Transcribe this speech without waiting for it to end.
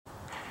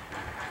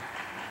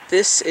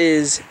This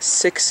is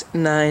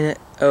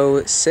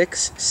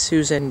 6906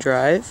 Suzanne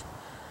Drive.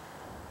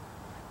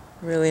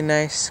 Really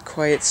nice,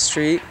 quiet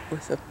street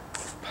with a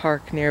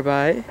park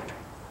nearby.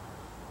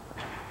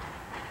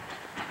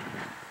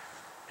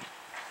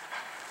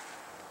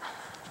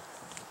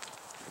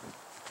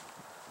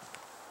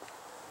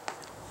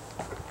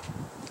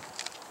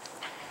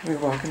 We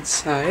walk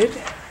inside.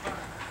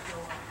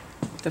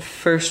 The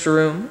first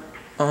room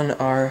on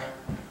our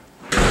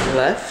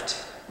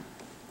left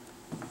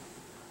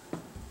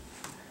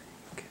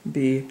could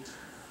be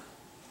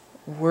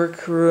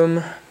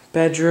workroom,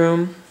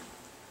 bedroom,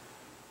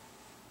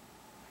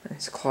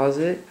 nice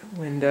closet,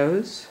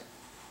 windows.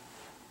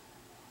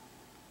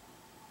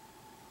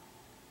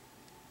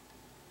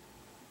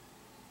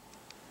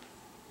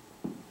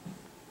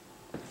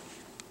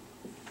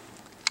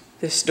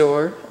 This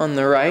door on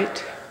the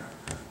right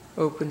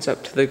opens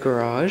up to the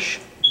garage.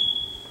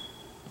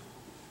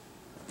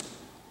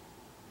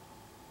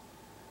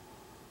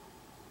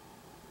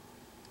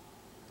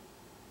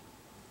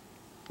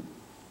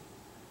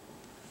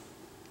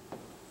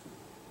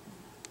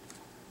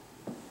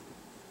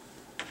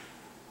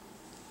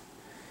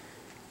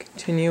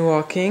 Continue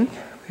walking.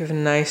 We have a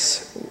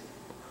nice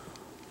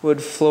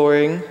wood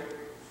flooring,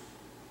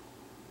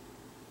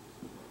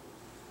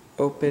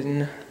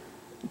 open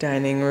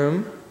dining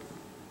room.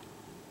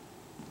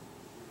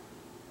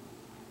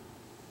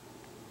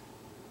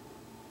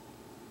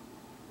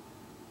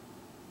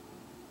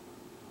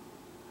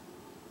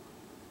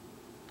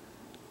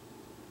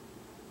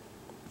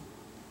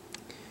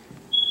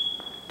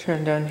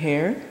 Turn down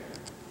here.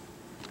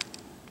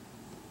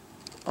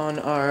 On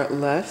our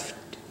left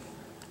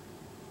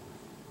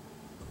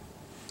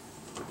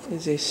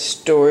is a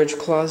storage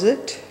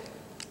closet.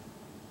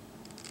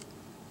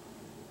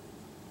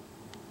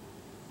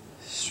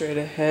 Straight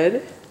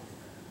ahead,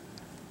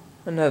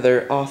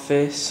 another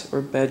office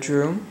or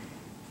bedroom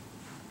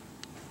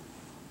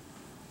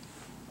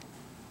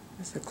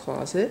with a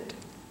closet.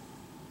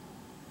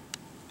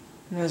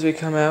 And as we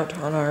come out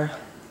on our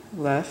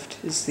left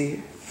is the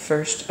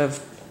first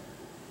of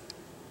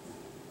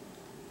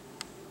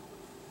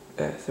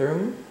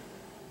bathroom.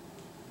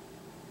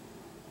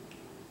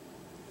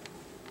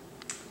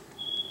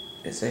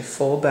 It's a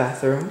full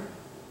bathroom.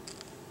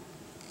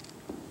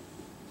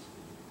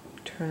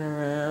 Turn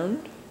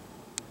around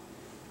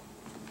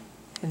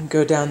and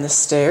go down the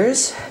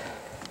stairs.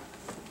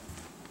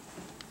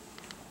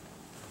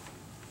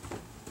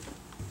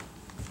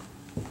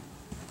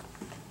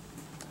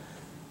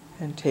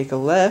 And take a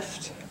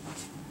left.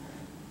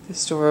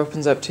 This door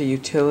opens up to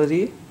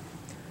utility.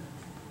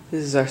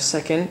 This is our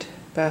second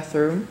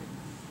bathroom.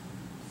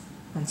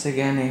 Once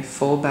again, a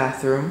full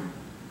bathroom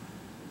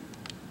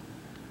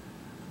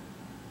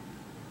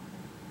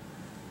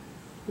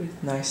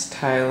with nice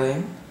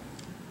tiling.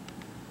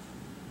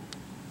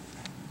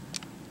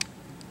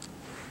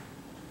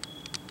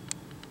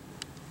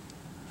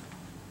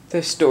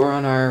 This door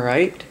on our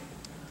right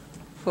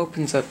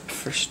opens up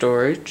for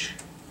storage.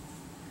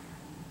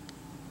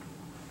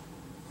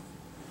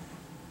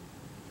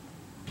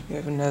 We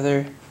have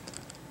another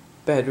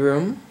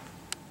bedroom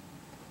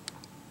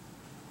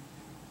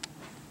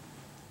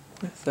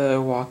with a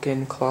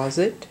walk-in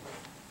closet.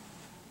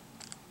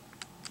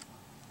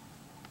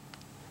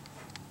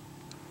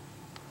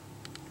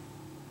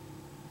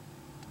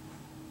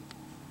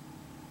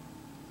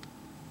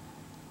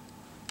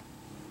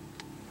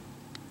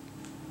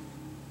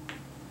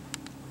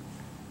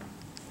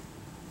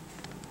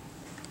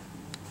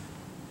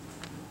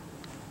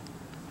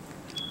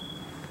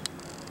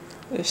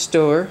 This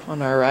door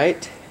on our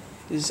right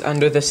is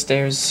under the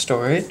stairs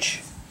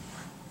storage.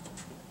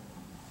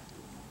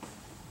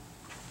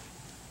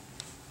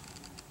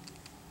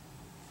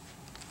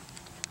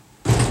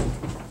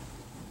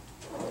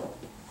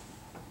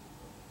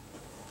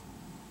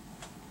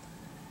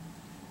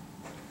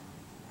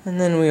 And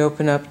then we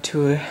open up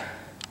to a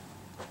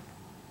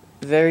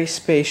very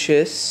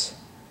spacious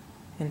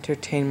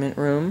entertainment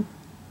room,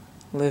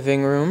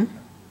 living room.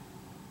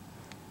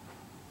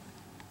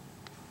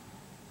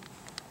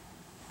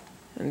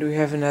 And we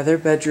have another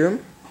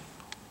bedroom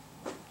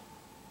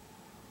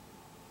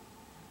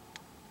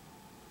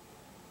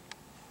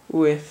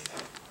with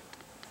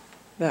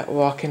that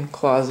walk-in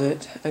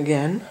closet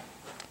again.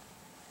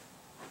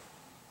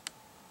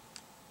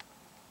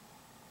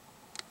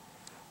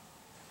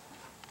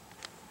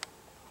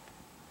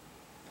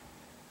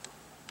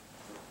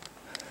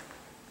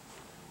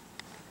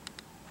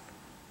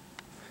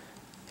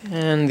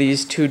 And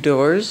these two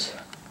doors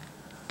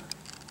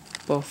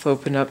both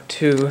open up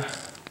to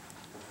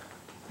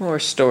more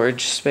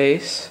storage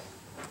space.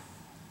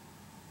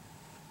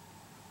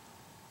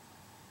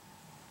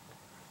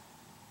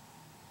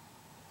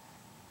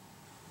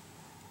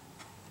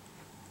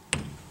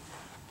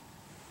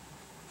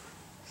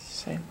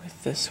 Same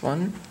with this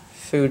one.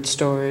 Food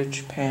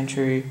storage,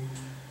 pantry.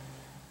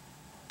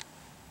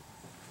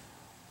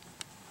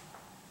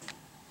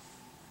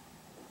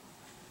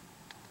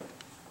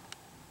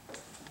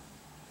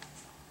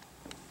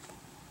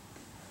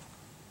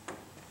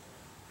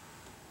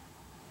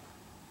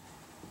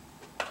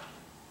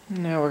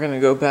 Now we're going to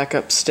go back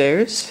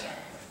upstairs.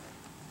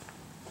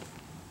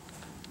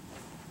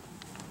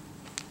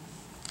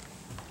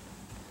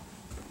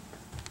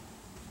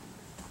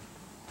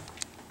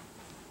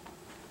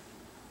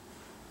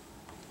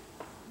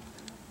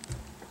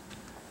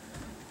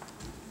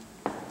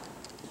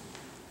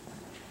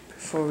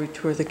 Before we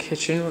tour the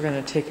kitchen, we're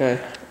going to take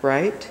a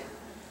right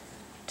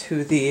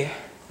to the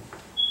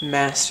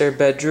master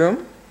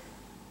bedroom.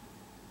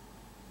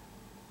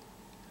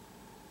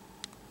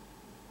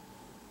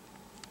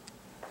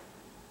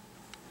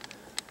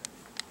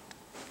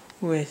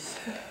 With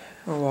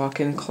a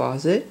walk-in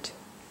closet.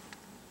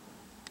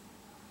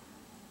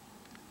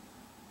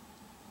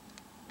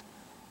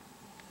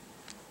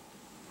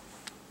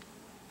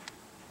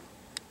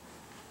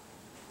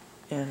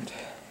 And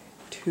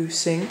 2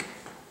 sink.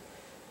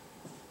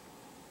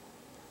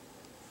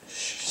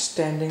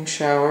 Standing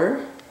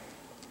shower.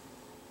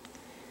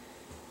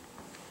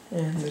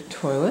 And the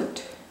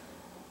toilet.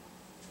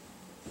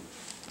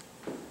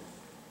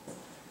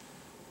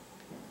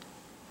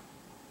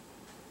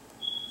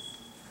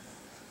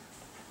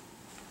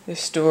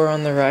 This door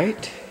on the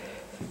right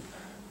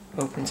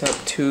opens up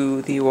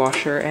to the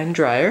washer and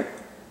dryer.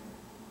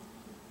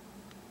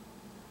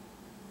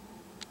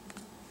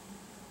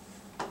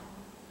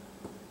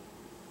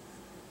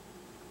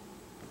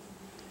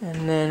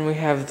 And then we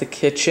have the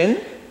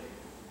kitchen.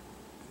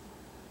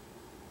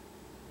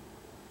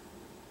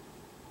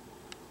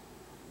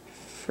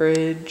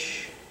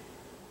 Fridge,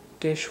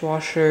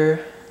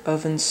 dishwasher,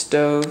 oven,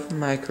 stove,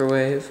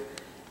 microwave,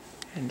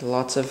 and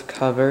lots of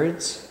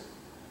cupboards.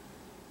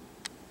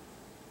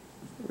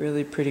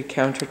 Really pretty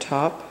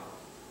countertop.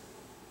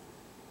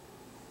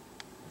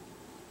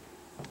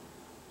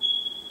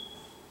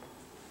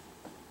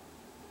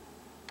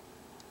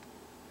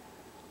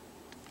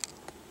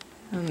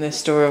 And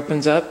this door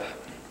opens up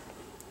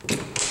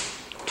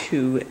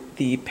to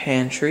the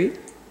pantry.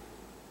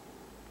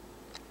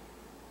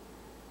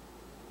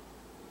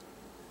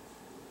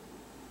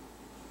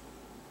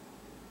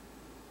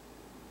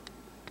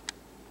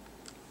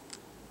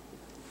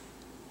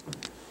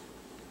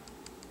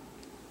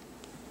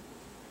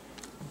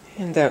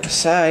 And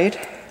outside,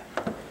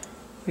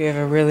 we have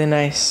a really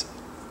nice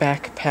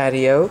back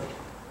patio.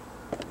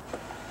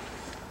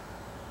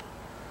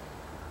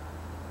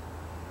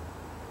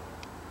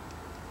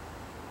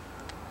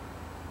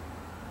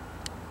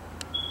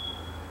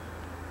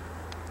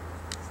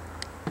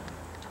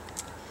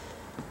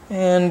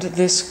 And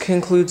this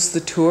concludes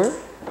the tour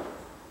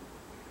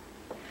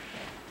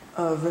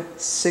of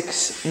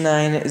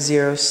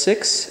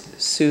 6906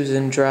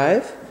 Suzanne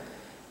Drive.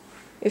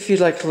 If you'd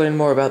like to learn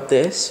more about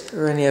this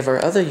or any of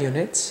our other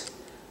units,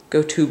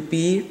 go to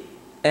bmgrent.com.